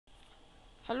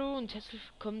Hallo und herzlich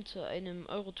willkommen zu einem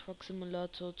Euro Truck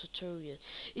Simulator Tutorial.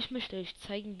 Ich möchte euch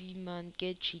zeigen, wie man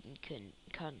Geld cheaten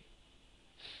kann.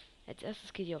 Als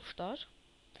erstes geht ihr auf Start,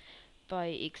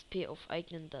 bei XP auf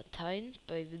eigenen Dateien,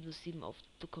 bei Windows 7 auf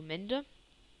Dokumente.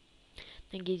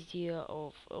 Dann geht ihr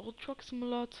auf Euro Truck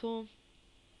Simulator,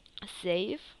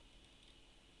 Save.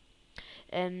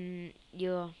 Dann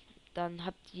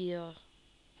habt ihr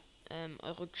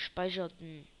eure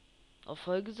gespeicherten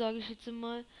Erfolge, sage ich jetzt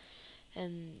mal.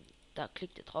 Da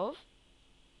klickt ihr drauf.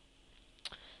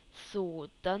 So,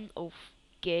 dann auf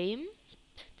Game.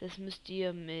 Das müsst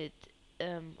ihr mit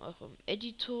eurem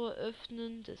Editor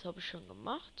öffnen. Das habe ich schon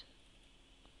gemacht.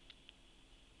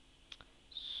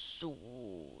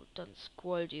 So, dann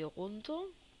scrollt ihr runter.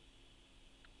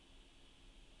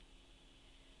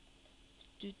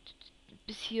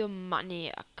 Bis hier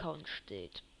Money Account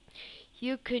steht.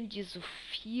 Hier könnt ihr so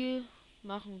viel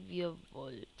machen, wie ihr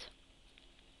wollt.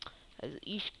 Also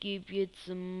ich gebe jetzt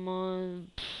mal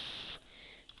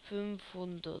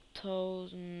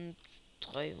 500.326.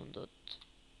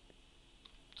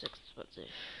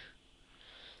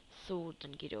 So,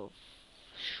 dann geht ihr auf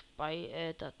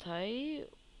Datei,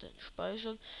 dann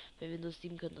speichern. Bei Windows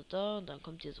 7 könnt ihr da und dann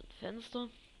kommt hier so ein Fenster.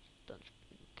 Dann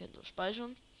könnt ihr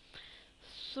speichern.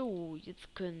 So,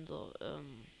 jetzt könnt ihr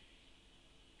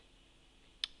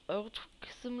Euro Truck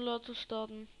Simulator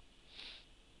starten.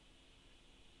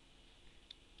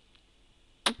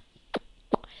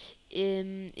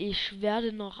 Ich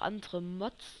werde noch andere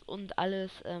Mods und alles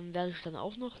werde ich dann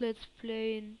auch noch Let's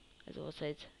Playen. Also was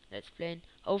heißt Let's Playen?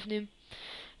 Aufnehmen.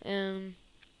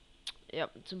 Ja,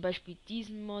 zum Beispiel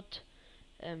diesen Mod.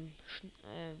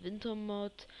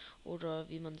 Wintermod oder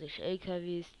wie man sich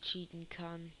LKWs cheaten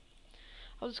kann.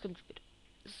 Aber das kommt später.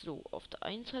 So, auf der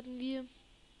 1 hatten wir.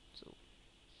 So.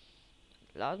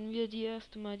 Laden wir die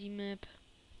erste Mal die Map.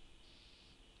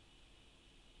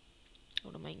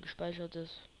 Oder mein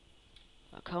gespeichertes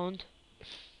Account.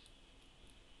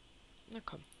 Na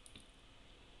komm.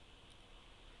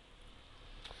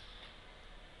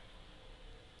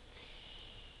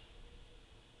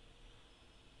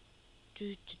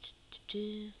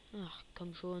 Ach,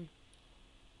 komm schon.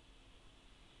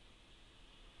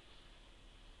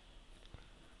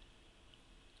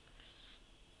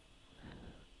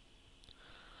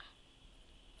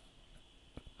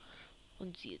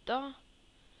 Und siehe da.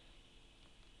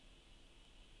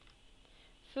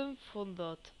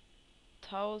 500.326.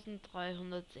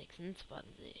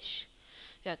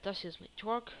 Ja, das hier ist mein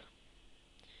Truck.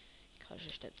 Kann ich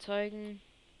euch dann zeigen.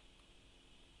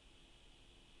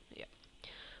 Ja.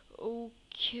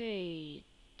 Okay.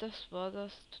 Das war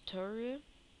das Tutorial.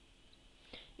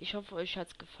 Ich hoffe, euch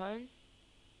hat's gefallen.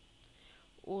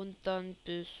 Und dann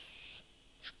bis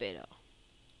später.